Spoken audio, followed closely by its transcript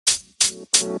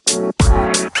How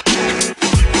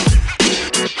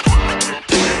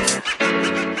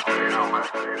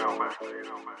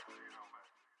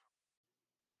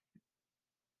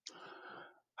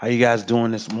you guys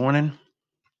doing this morning?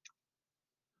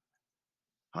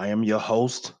 I am your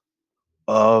host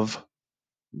of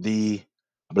the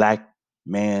Black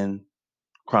Man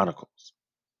Chronicles.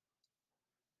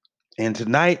 And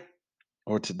tonight,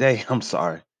 or today, I'm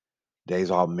sorry, days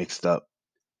all mixed up.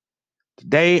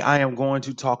 Today I am going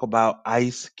to talk about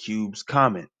Ice Cube's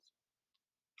comment.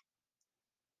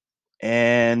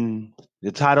 And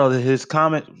the title of his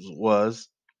comment was,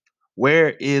 Where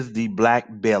is the Black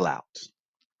Bailout?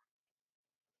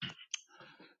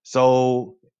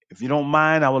 So if you don't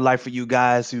mind, I would like for you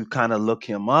guys to kind of look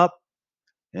him up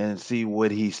and see what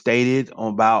he stated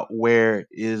about where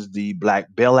is the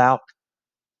Black Bailout.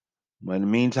 But in the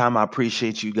meantime, I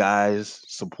appreciate you guys'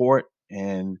 support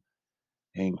and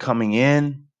coming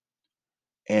in.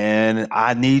 And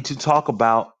I need to talk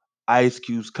about Ice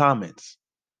Cube's comments.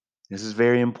 This is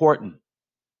very important.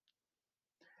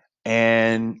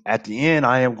 And at the end,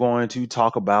 I am going to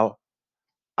talk about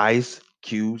Ice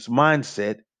Cube's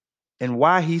mindset and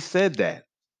why he said that.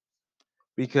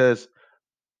 Because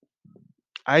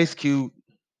Ice Cube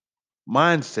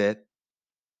mindset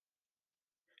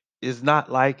is not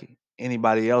like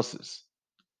anybody else's.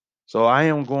 So I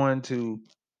am going to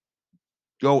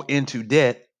go into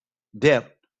depth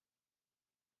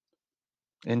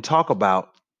and talk about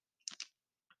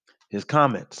his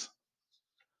comments.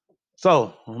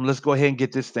 So let's go ahead and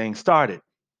get this thing started.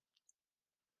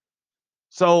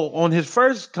 So on his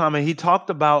first comment, he talked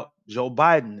about Joe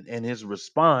Biden and his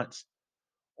response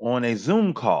on a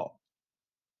Zoom call.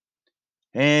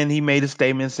 And he made a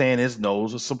statement saying his no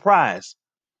was a surprise.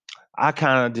 I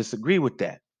kind of disagree with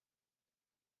that.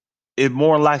 It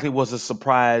more likely was a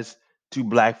surprise to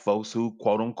black folks who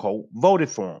quote unquote voted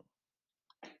for him.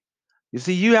 You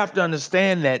see, you have to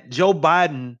understand that Joe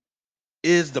Biden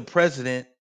is the president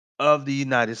of the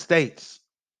United States.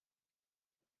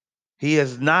 He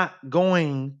is not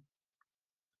going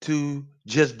to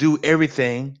just do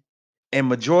everything and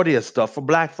majority of stuff for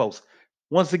black folks.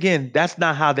 Once again, that's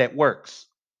not how that works.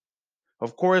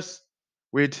 Of course,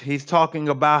 he's talking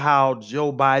about how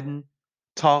Joe Biden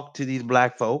talked to these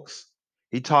black folks.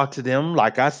 He talked to them,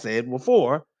 like I said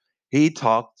before, he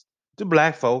talked to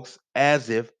black folks as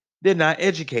if they're not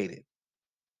educated.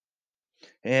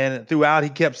 And throughout, he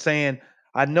kept saying,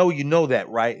 I know you know that,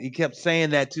 right? He kept saying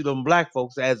that to them black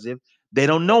folks as if they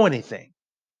don't know anything,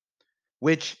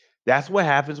 which that's what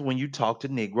happens when you talk to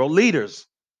Negro leaders.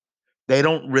 They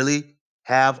don't really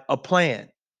have a plan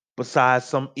besides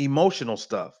some emotional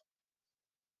stuff.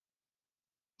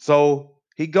 So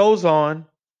he goes on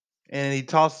and he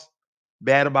talks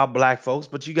bad about black folks,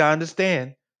 but you gotta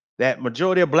understand that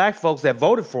majority of black folks that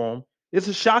voted for him, it's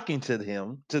a shocking to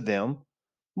them,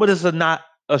 but it's not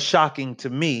a shocking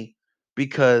to me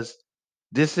because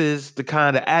this is the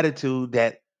kind of attitude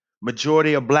that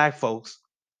majority of black folks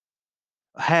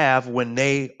have when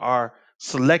they are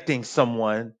selecting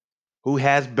someone who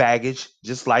has baggage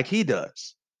just like he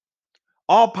does.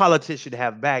 All politicians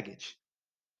have baggage,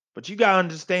 but you got to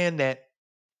understand that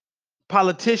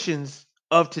politicians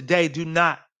of today do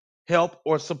not help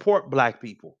or support black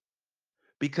people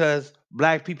because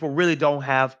black people really don't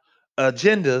have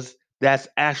agendas that's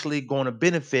actually going to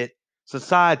benefit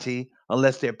society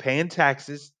unless they're paying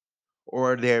taxes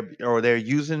or they're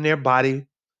using their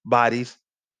bodies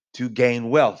to gain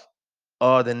wealth.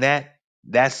 Other than that,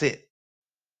 that's it.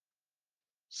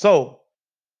 So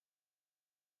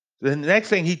the next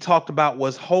thing he talked about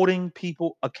was holding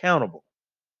people accountable.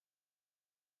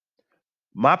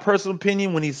 My personal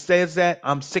opinion, when he says that,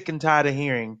 I'm sick and tired of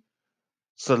hearing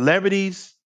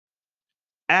celebrities,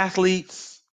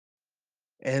 athletes,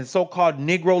 and so called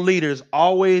Negro leaders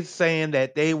always saying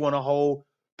that they want to hold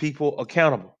people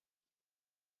accountable.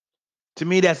 To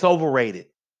me, that's overrated.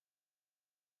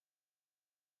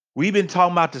 We've been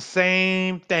talking about the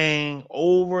same thing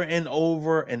over and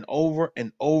over and over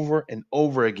and over and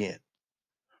over again.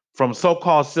 From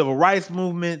so-called civil rights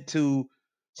movement to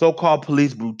so-called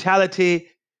police brutality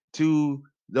to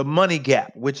the money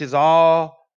gap, which is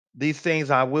all these things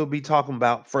I will be talking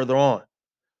about further on.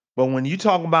 But when you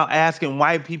talk about asking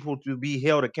white people to be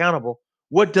held accountable,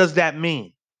 what does that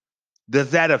mean?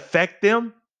 Does that affect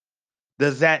them?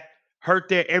 Does that hurt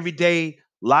their everyday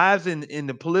lives in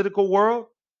the political world?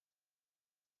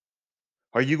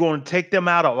 Are you going to take them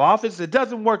out of office? It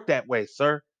doesn't work that way,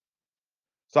 sir.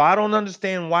 So I don't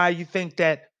understand why you think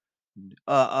that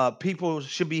people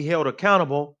should be held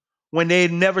accountable when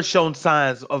they've never shown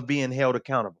signs of being held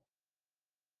accountable.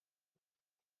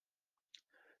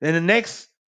 And the next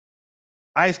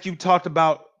Ice Cube talked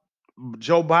about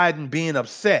Joe Biden being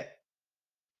upset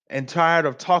and tired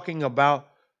of talking about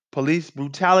police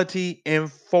brutality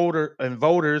and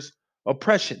voters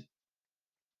oppression.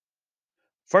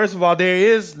 First of all, there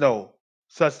is no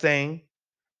such thing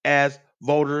as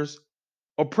voters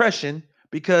oppression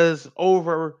because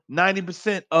over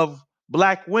 90% of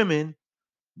black women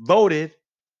voted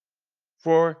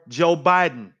for Joe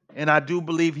Biden. And I do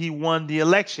believe he won the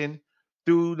election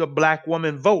through the black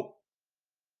woman vote.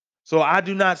 So I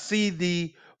do not see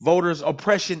the voters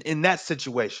oppression in that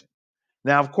situation.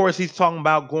 Now, of course, he's talking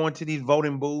about going to these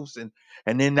voting booths and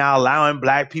then now allowing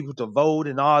black people to vote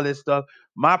and all this stuff.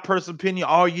 My personal opinion,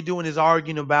 all you're doing is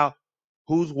arguing about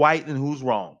who's white and who's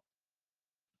wrong.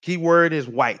 Key word is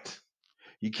white.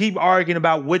 You keep arguing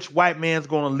about which white man's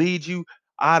going to lead you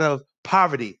out of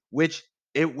poverty, which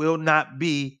it will not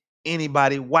be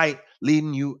anybody white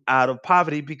leading you out of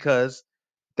poverty because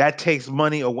that takes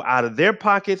money out of their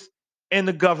pockets and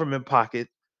the government pocket.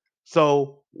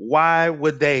 So why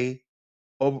would they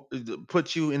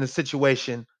put you in a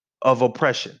situation of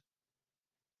oppression?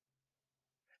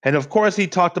 And of course, he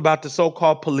talked about the so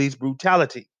called police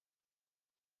brutality.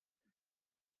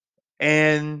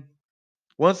 And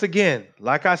once again,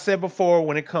 like I said before,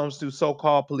 when it comes to so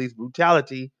called police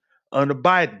brutality under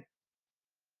Biden,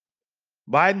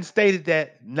 Biden stated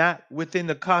that not within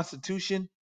the Constitution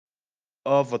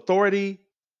of authority,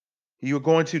 you are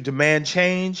going to demand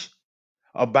change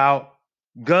about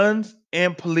guns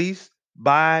and police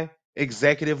by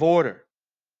executive order.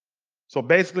 So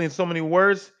basically, in so many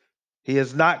words, he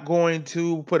is not going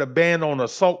to put a ban on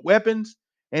assault weapons,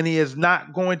 and he is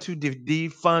not going to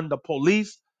defund the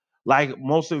police like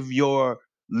most of your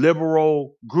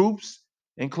liberal groups,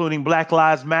 including Black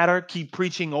Lives Matter, keep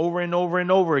preaching over and over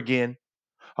and over again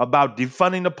about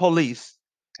defunding the police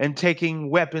and taking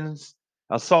weapons,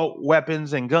 assault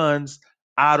weapons, and guns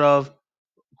out of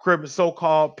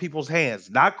so-called people's hands,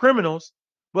 not criminals,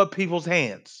 but people's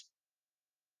hands.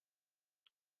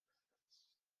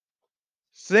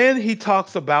 Then he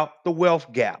talks about the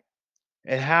wealth gap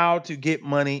and how to get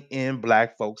money in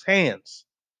black folks' hands.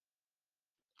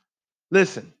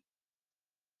 Listen,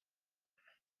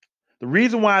 the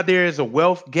reason why there is a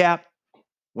wealth gap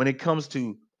when it comes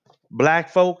to black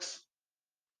folks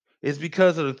is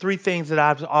because of the three things that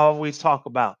I've always talked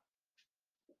about: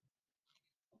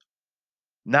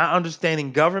 not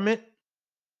understanding government,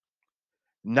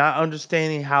 not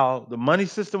understanding how the money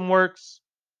system works,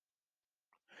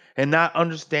 and not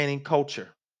understanding culture.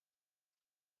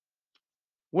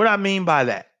 What I mean by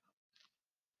that?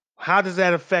 How does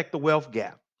that affect the wealth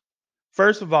gap?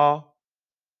 First of all,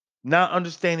 not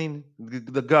understanding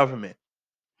the government.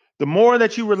 The more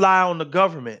that you rely on the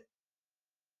government,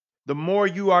 the more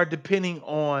you are depending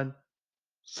on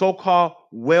so called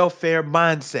welfare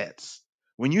mindsets.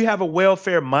 When you have a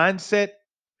welfare mindset,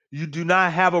 you do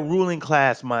not have a ruling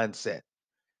class mindset.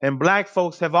 And black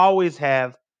folks have always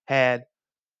have had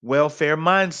welfare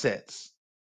mindsets.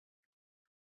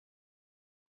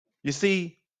 You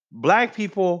see, black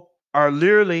people are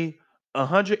literally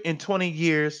 120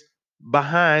 years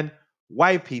behind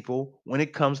white people when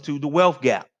it comes to the wealth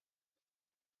gap.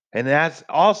 And that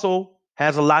also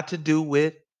has a lot to do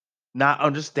with not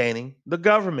understanding the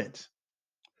government.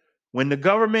 When the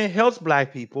government helps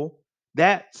black people,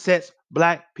 that sets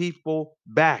black people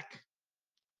back.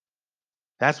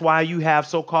 That's why you have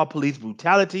so called police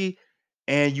brutality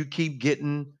and you keep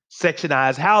getting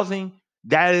sectionized housing.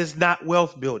 That is not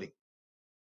wealth building.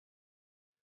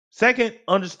 Second,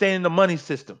 understanding the money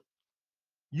system.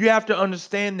 You have to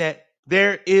understand that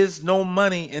there is no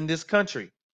money in this country.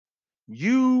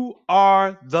 You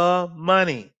are the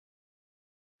money.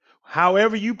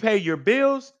 However, you pay your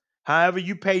bills, however,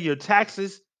 you pay your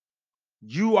taxes,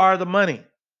 you are the money.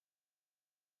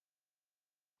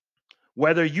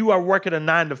 Whether you are working a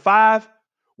 9 to 5,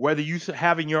 whether you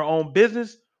having your own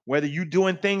business, whether you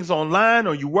doing things online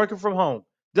or you working from home,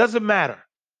 doesn't matter.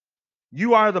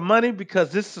 You are the money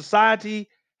because this society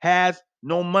has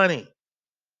no money.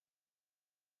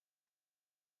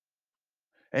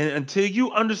 And until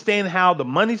you understand how the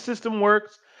money system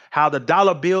works, how the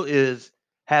dollar bill is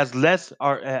has less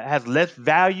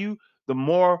value, the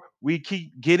more we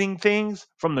keep getting things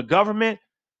from the government,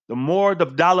 the more the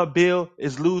dollar bill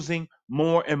is losing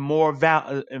more and more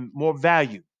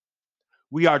value.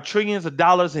 We are trillions of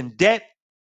dollars in debt,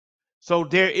 so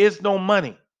there is no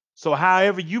money. So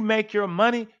however you make your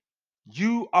money,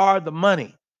 you are the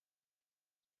money.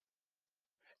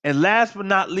 And last but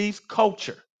not least,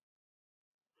 culture.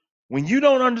 When you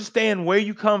don't understand where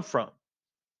you come from,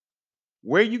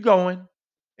 where you going,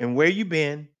 and where you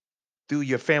been through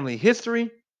your family history,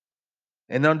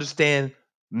 and understand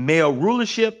male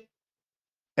rulership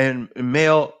and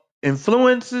male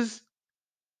influences,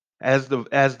 as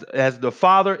the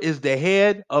father is the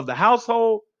head of the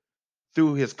household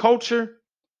through his culture,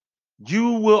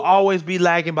 you will always be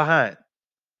lagging behind.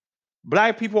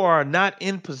 Black people are not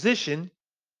in position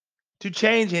to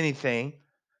change anything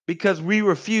because we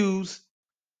refuse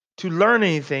to learn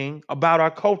anything about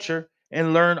our culture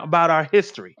and learn about our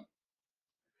history.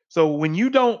 So when you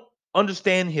don't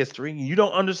understand history, you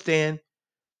don't understand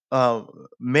uh,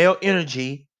 male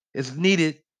energy is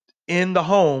needed in the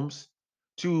homes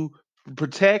to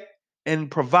protect and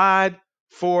provide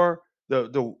for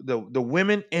the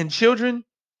women and children,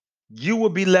 you will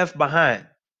be left behind.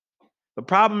 The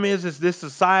problem is this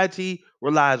society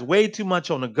relies way too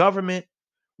much on the government,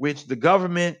 which the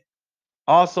government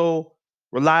also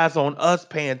relies on us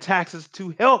paying taxes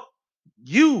to help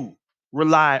you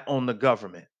rely on the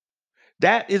government.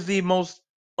 That is the most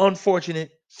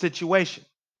unfortunate situation.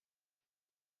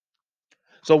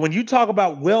 So when you talk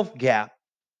about wealth gap,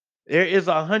 there is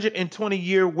a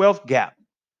 120-year wealth gap.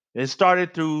 It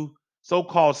started through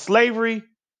so-called slavery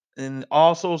and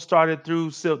also started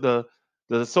through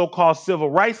the so-called civil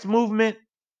rights movement,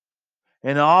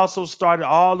 and it also started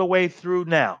all the way through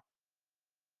now.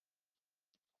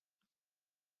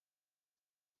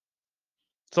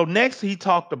 So next he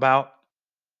talked about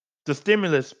the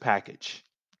stimulus package.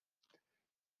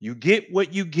 You get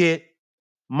what you get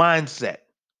mindset.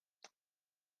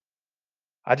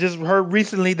 I just heard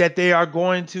recently that they are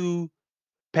going to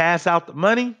pass out the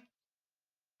money,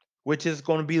 which is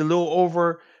going to be a little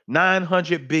over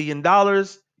 $900 billion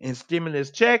in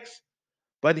stimulus checks.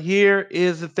 But here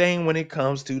is the thing when it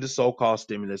comes to the so called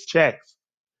stimulus checks,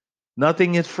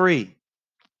 nothing is free.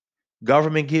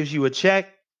 Government gives you a check,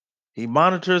 he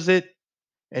monitors it,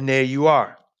 and there you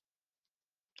are.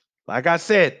 Like I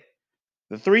said,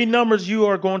 the three numbers you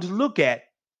are going to look at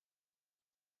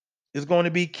is going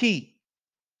to be key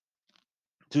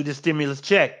to the stimulus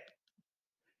check.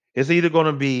 It's either going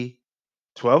to be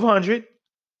 1200,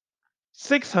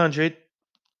 600,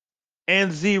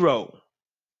 and zero.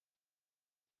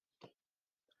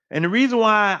 And the reason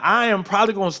why I am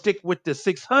probably going to stick with the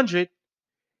 600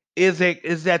 is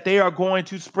that they are going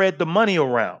to spread the money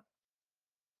around.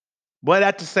 But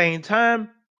at the same time,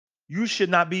 you should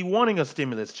not be wanting a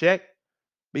stimulus check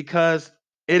because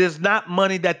it is not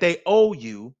money that they owe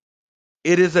you.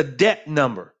 It is a debt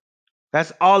number.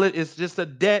 That's all it is, just a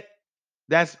debt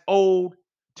that's owed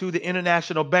to the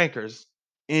international bankers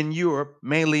in Europe,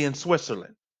 mainly in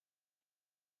Switzerland.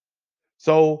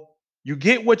 So you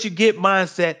get what you get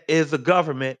mindset is a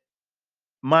government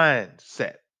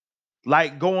mindset.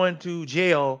 Like going to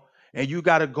jail and you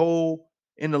got to go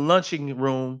in the lunching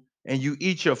room and you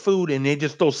eat your food and they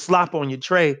just throw slop on your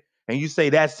tray and you say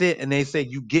that's it and they say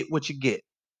you get what you get.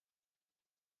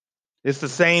 It's the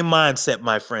same mindset,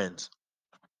 my friends.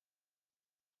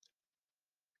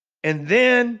 And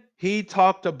then he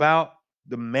talked about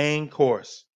the main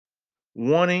course,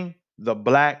 wanting the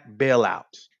black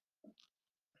bailout.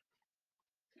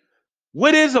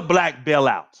 What is a black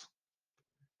bailout?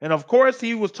 And of course,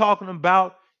 he was talking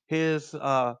about his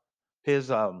uh, his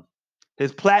um,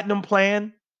 his platinum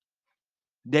plan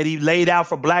that he laid out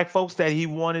for black folks that he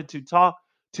wanted to talk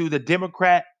to the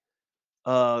Democrat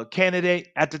candidate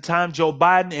at the time, Joe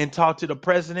Biden, and talk to the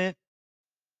president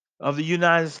of the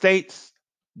United States,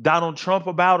 Donald Trump,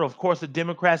 about. Of course, the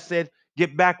Democrats said,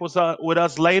 "Get back with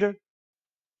us later."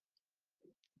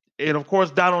 And of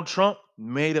course, Donald Trump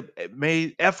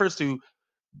made efforts to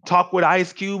talk with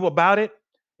Ice Cube about it.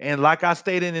 And like I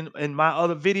stated in my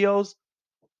other videos,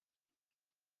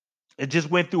 it just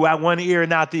went through out one ear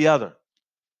and out the other.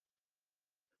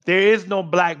 There is no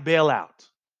black bailout.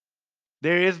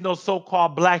 There is no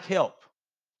so-called black help.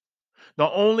 The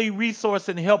only resource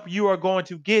and help you are going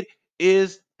to get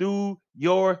is through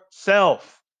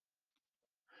yourself.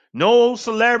 No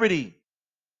celebrity,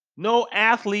 no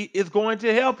athlete is going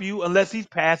to help you unless he's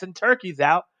passing turkeys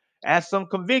out at some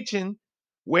convention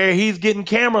where he's getting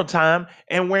camera time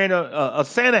and wearing a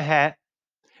Santa hat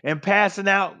and passing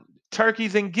out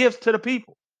turkeys and gifts to the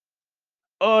people.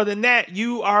 Other than that,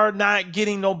 you are not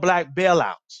getting no black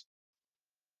bailouts.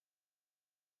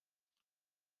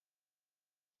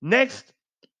 Next,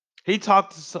 he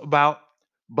talked about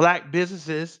black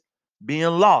businesses being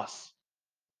lost.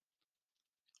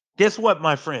 Guess what,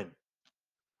 my friend?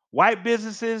 White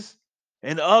businesses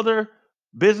and other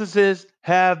businesses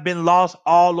have been lost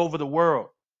all over the world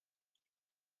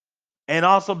and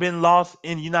also been lost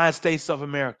in the United States of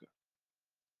America.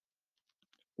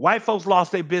 White folks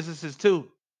lost their businesses too.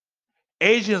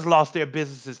 Asians lost their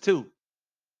businesses too.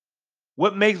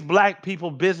 What makes black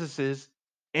people businesses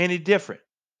any different?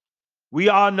 We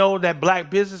all know that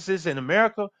black businesses in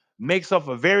America makes up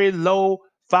a very low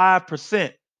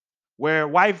 5%, where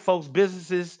white folks'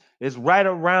 businesses is right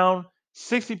around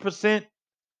 60%,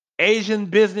 Asian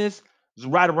business is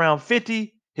right around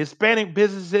 50, Hispanic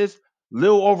businesses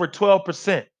little over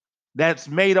 12% that's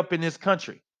made up in this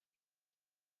country.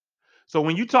 So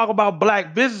when you talk about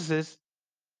black businesses,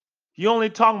 you're only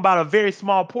talking about a very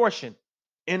small portion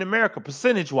in America,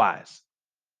 percentage wise.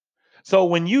 So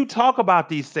when you talk about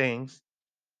these things,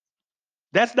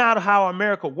 that's not how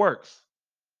America works.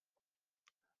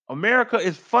 America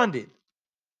is funded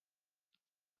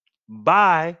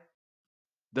by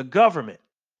the government.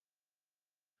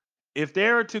 If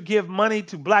they're to give money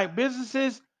to black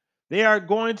businesses, they are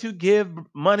going to give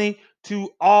money to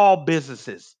all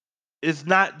businesses. It's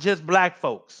not just black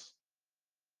folks.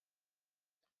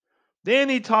 Then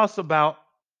he talks about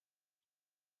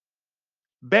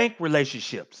bank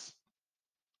relationships.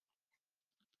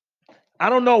 I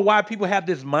don't know why people have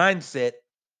this mindset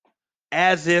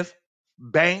as if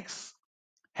banks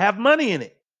have money in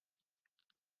it.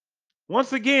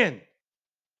 Once again,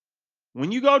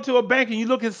 when you go to a bank and you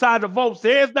look inside the vaults,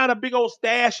 there's not a big old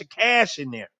stash of cash in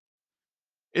there.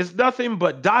 It's nothing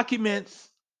but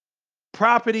documents,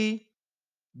 property,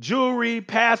 jewelry,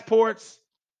 passports,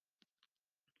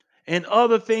 and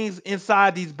other things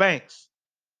inside these banks.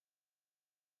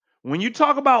 When you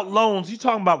talk about loans, you're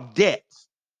talking about debts.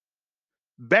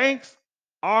 Banks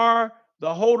are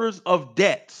the holders of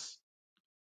debts.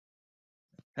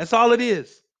 That's all it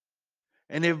is.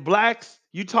 And if blacks,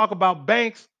 you talk about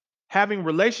banks having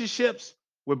relationships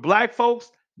with black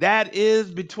folks, that is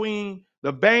between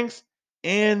the banks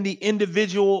and the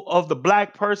individual of the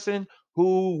black person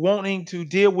who wanting to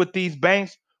deal with these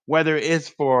banks, whether it's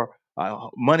for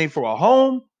money for a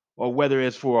home or whether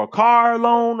it's for a car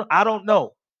loan. I don't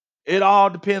know. It all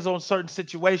depends on certain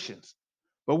situations.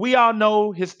 But we all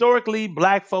know historically,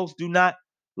 black folks do not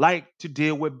like to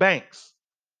deal with banks.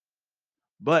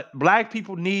 But black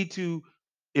people need to,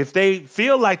 if they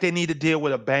feel like they need to deal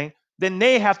with a bank, then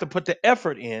they have to put the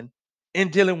effort in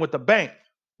dealing with the bank.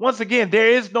 Once again, there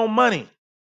is no money.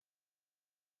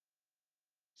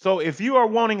 So if you are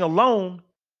wanting a loan,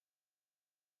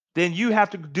 then you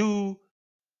have to do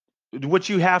what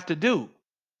you have to do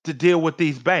to deal with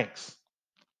these banks.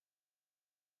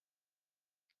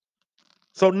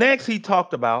 So next he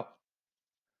talked about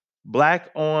black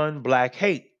on black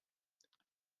hate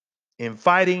in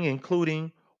fighting,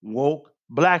 including woke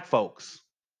black folks.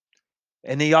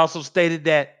 And he also stated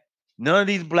that none of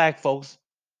these black folks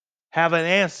have an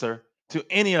answer to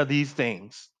any of these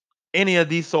things, any of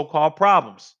these so called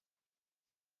problems.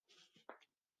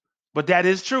 But that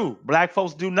is true. Black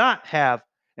folks do not have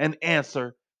an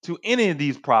answer to any of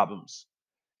these problems.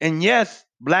 And yes,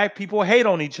 black people hate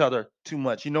on each other too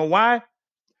much. You know why?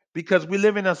 Because we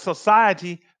live in a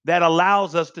society that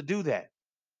allows us to do that.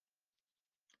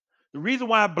 The reason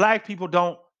why black people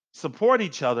don't support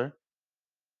each other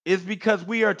is because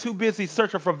we are too busy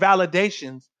searching for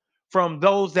validations from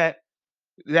those that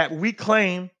we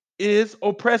claim is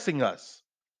oppressing us.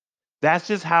 That's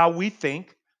just how we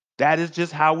think. That is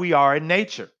just how we are in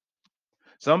nature.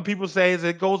 Some people say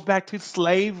it goes back to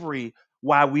slavery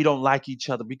why we don't like each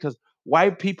other because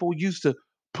white people used to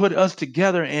put us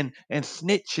together and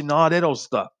snitch and all that old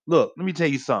stuff. Look, let me tell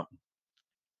you something.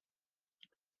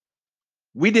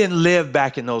 We didn't live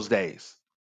back in those days.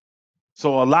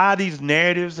 So a lot of these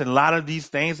narratives and a lot of these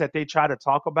things that they try to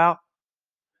talk about,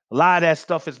 a lot of that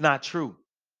stuff is not true.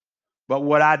 But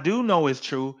what I do know is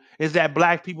true is that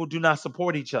black people do not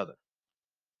support each other.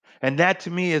 And that to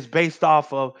me is based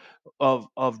off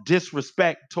of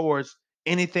disrespect towards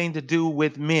anything to do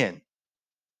with men,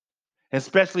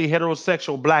 especially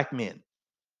heterosexual black men.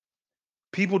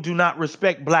 People do not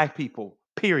respect black people,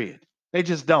 period. They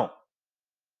just don't.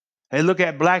 They look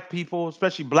at black people,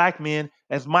 especially black men,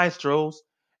 as maestros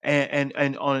and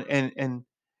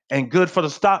good for the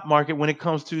stock market when it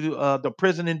comes to the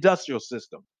prison industrial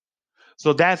system.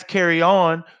 So that's carry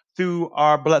on through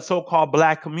our so-called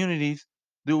black communities,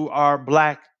 through our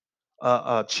black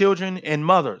children and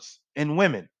mothers and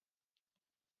women.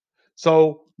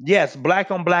 So yes,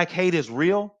 black on black hate is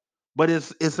real, but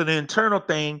it's an internal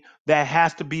thing that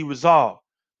has to be resolved.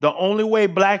 The only way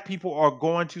black people are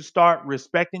going to start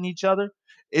respecting each other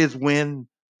is when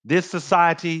this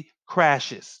society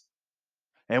crashes.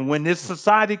 And when this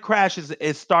society crashes,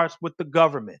 it starts with the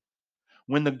government.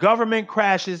 When the government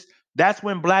crashes, that's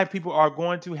when black people are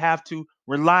going to have to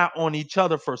rely on each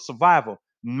other for survival,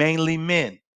 mainly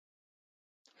men.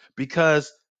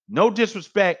 Because no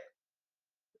disrespect,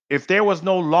 if there was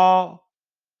no law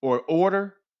or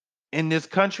order in this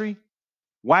country,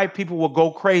 white people will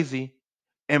go crazy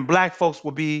and black folks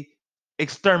will be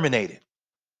exterminated.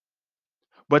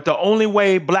 But the only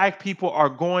way black people are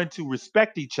going to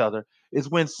respect each other is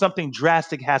when something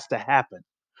drastic has to happen,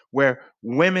 where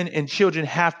women and children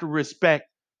have to respect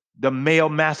the male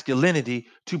masculinity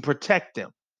to protect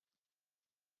them.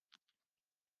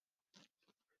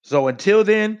 So until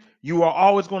then, you are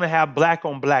always going to have black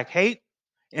on black hate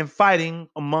and fighting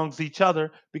amongst each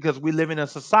other because we live in a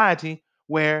society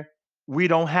where we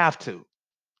don't have to.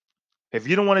 If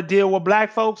you don't want to deal with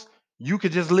black folks, you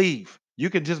could just leave. You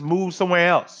could just move somewhere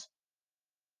else.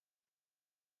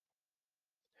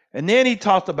 And then he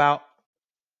talked about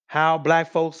how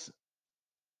black folks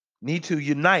need to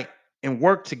unite and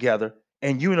work together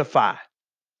and unify.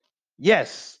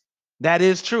 Yes, that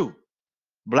is true.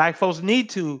 Black folks need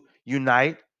to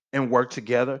unite and work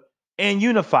together and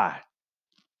unify.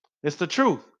 It's the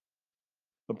truth.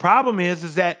 The problem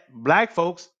is that black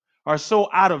folks are so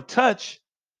out of touch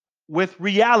with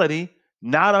reality,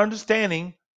 not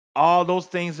understanding all those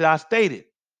things that I stated,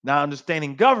 not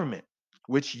understanding government,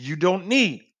 which you don't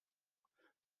need,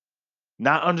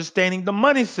 not understanding the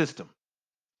money system,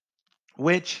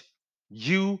 which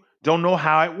you don't know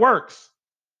how it works,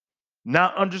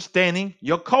 not understanding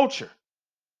your culture,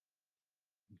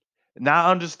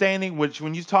 not understanding which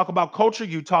when you talk about culture,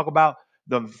 you talk about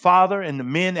the father and the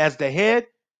men as the head,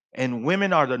 and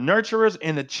women are the nurturers,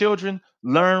 and the children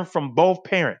learn from both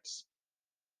parents.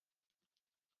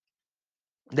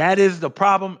 That is the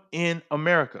problem in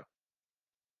America.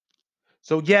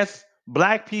 So, yes,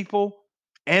 black people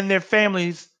and their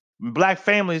families, black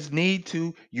families need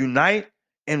to unite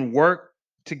and work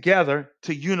together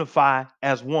to unify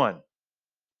as one.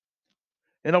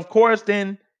 And of course,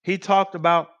 then he talked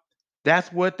about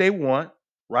that's what they want,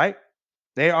 right?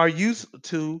 They are used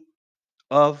to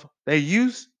they're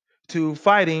used to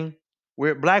fighting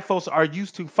where black folks are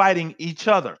used to fighting each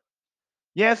other.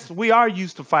 Yes, we are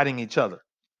used to fighting each other,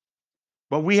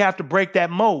 but we have to break that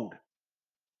mold.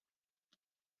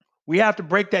 We have to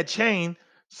break that chain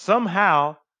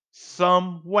somehow,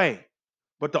 some way.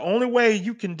 But the only way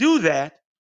you can do that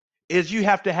is you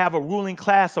have to have a ruling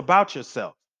class about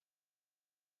yourself.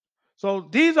 So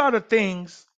these are the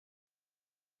things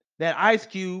that Ice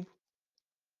Cube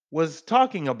was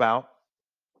talking about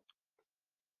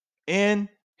in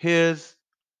his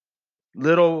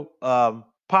little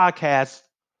podcast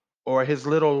or his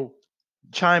little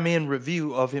chime in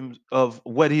review of him of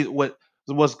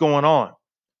what's going on.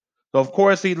 So of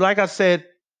course he, like I said,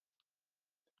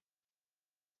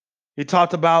 he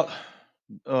talked about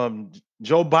um,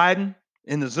 Joe Biden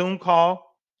in the Zoom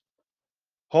call,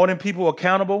 holding people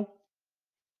accountable,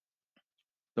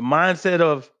 the mindset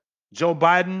of Joe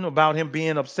Biden about him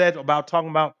being upset about talking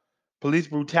about police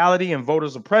brutality and voter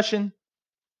suppression,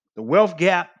 the wealth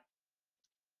gap,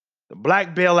 the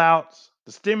black bailouts,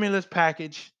 the stimulus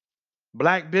package,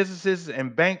 black businesses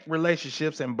and bank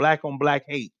relationships, and black on black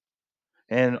hate,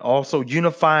 and also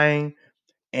unifying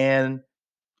and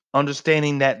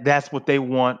understanding that that's what they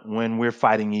want when we're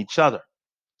fighting each other.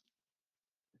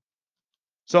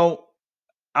 So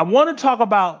I want to talk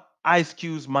about Ice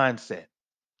Cube's mindset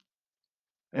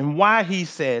and why he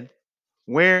said,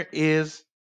 "Where is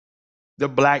the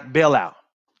black bailout?"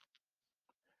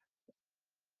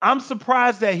 I'm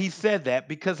surprised that he said that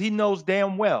because he knows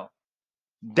damn well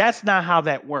that's not how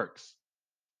that works.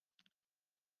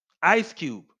 Ice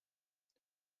Cube,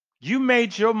 you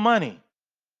made your money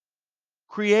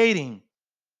creating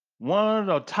one of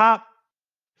the top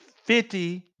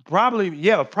 50, probably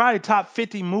top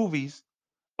 50 movies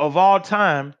of all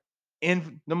time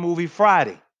in the movie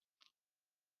Friday.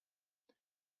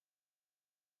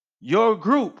 Your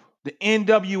group, the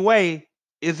NWA,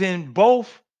 is in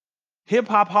both Hip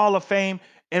Hop Hall of Fame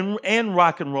and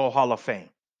Rock and Roll Hall of Fame.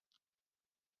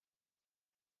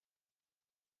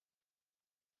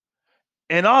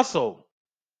 And also,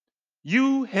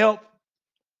 you helped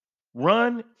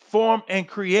run, form, and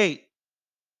create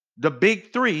the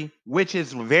Big Three, which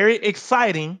is very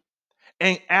exciting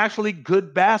and actually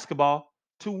good basketball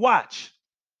to watch.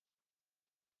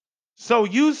 So,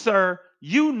 you, sir,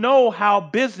 you know how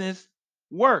business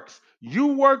works. You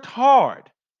worked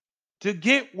hard to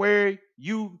get where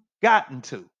you gotten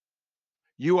to.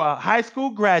 You are a high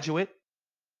school graduate,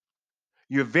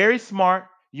 you're very smart,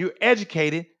 you're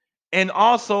educated, and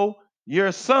also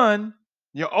your son,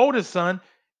 your oldest son,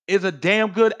 is a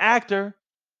damn good actor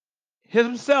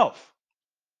himself,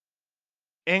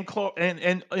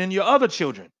 and your other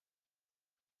children.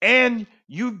 And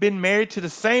you've been married to the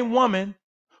same woman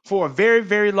for a very,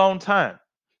 very long time.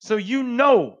 So you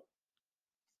know,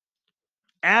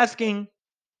 asking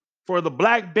for the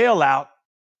black bailout,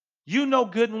 you know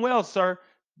good and well, sir,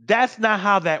 That's not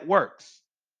how that works.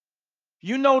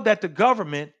 You know that the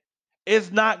government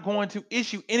is not going to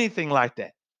issue anything like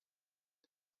that.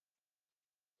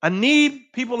 I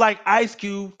need people like Ice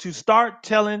Cube to start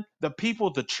telling the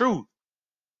people the truth.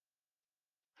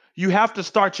 You have to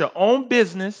start your own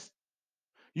business.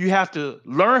 You have to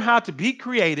learn how to be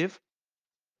creative.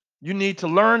 You need to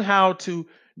learn how to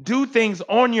do things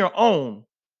on your own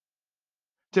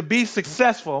to be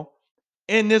successful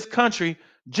in this country,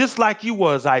 just like you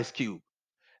was, Ice Cube.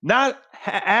 Not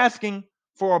asking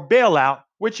for a bailout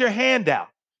with your hand out.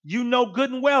 You know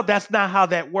good and well that's not how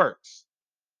that works.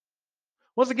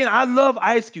 Once again, I love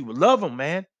Ice Cube, love him,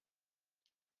 man.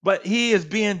 But he is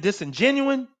being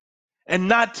disingenuous and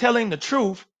not telling the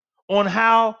truth on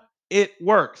how it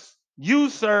works. You,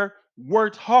 sir,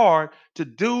 worked hard to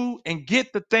do and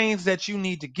get the things that you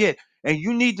need to get. And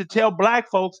you need to tell black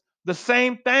folks the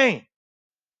same thing.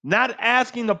 Not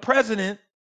asking the president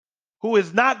who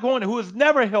is not going to, who has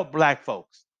never helped black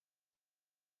folks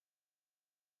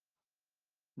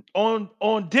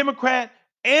on Democrat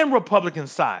and Republican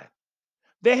side.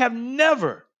 They have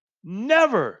never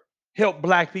helped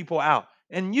black people out.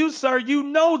 And you, sir, you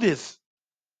know this.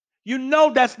 You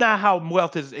know that's not how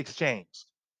wealth is exchanged.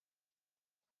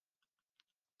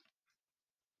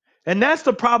 And that's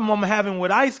the problem I'm having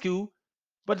with Ice Cube.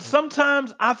 But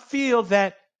sometimes I feel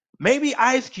that maybe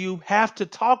Ice Cube have to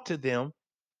talk to them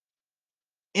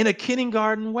in a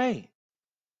kindergarten way.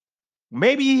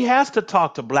 Maybe he has to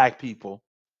talk to black people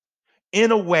in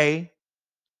a way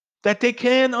that they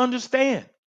can understand,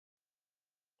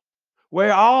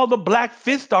 where all the black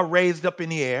fists are raised up in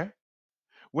the air,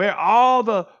 where all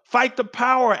the fight the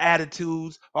power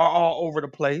attitudes are all over the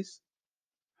place.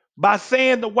 By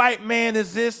saying the white man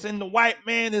is this and the white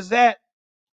man is that,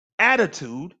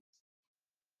 attitude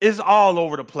is all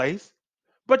over the place.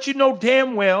 But you know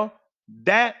damn well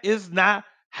that is not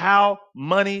how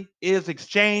money is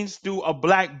exchanged through a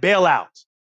black bailout.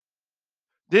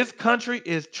 This country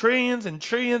is trillions and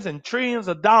trillions and trillions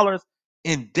of dollars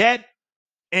in debt,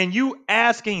 and you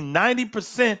asking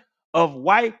 90% of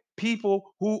white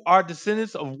people who are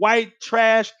descendants of white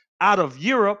trash out of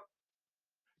Europe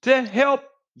to help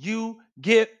you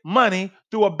get money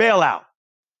through a bailout,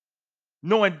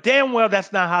 knowing damn well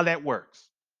that's not how that works.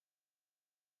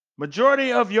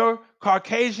 Majority of your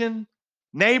Caucasian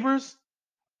neighbors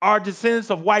are descendants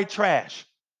of white trash.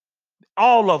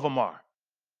 All of them are.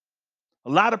 A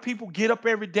lot of people get up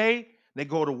every day, they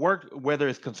go to work, whether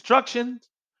it's construction,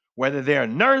 whether they're a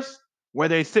nurse,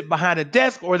 whether they sit behind a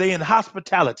desk, or they in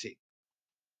hospitality.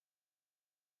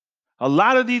 A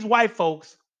lot of these white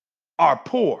folks are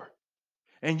poor.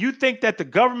 And you think that the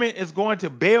government is going to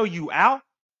bail you out?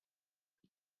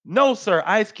 No, sir,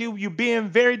 Ice Cube, you're being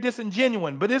very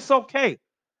disingenuous, but it's okay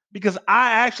because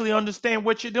I actually understand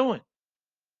what you're doing.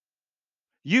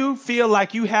 You feel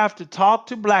like you have to talk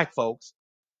to black folks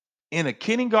in a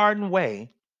kindergarten way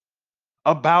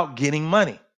about getting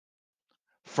money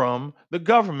from the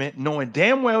government, knowing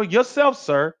damn well yourself,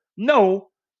 sir, no,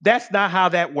 that's not how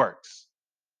that works.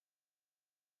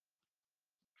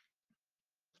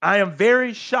 I am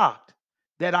very shocked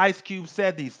that Ice Cube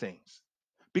said these things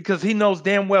because he knows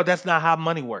damn well that's not how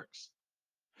money works.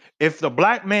 If the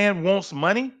black man wants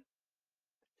money,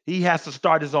 he has to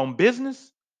start his own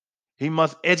business. He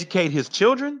must educate his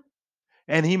children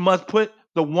and he must put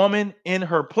the woman in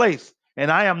her place.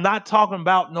 And I am not talking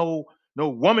about no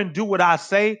woman do what I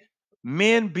say,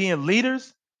 men being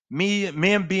leaders,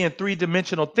 men being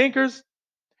three-dimensional thinkers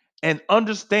and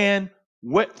understand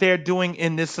what they're doing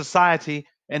in this society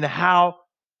and how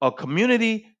a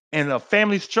community and a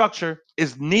family structure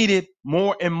is needed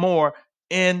more and more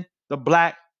in the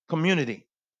black community.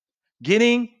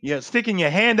 Sticking your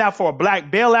hand out for a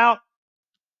black bailout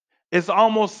is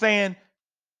almost saying,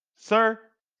 sir,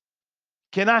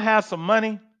 can I have some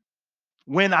money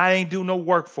when I ain't do no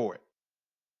work for it?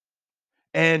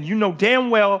 And you know damn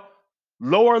well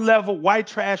lower level white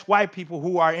trash white people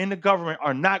who are in the government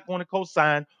are not going to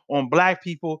co-sign on black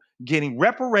people getting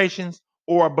reparations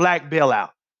or a black bailout.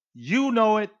 You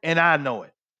know it and I know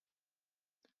it.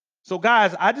 So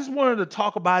guys, I just wanted to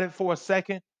talk about it for a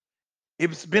second.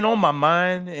 It's been on my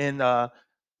mind and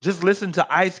just listen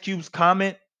to Ice Cube's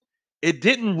comment. It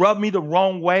didn't rub me the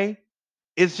wrong way.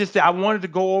 It's just that I wanted to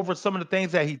go over some of the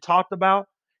things that he talked about,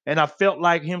 and I felt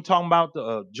like him talking about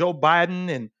the Joe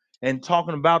Biden and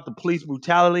talking about the police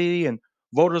brutality and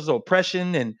voters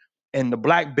oppression and the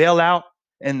black bailout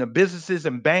and the businesses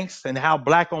and banks and how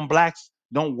black on blacks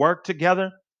don't work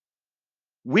together.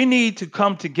 We need to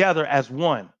come together as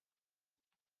one,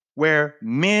 where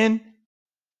men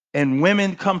and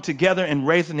women come together and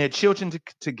raising their children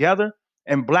together,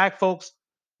 and black folks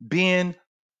being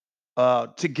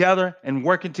together and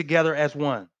working together as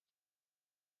one.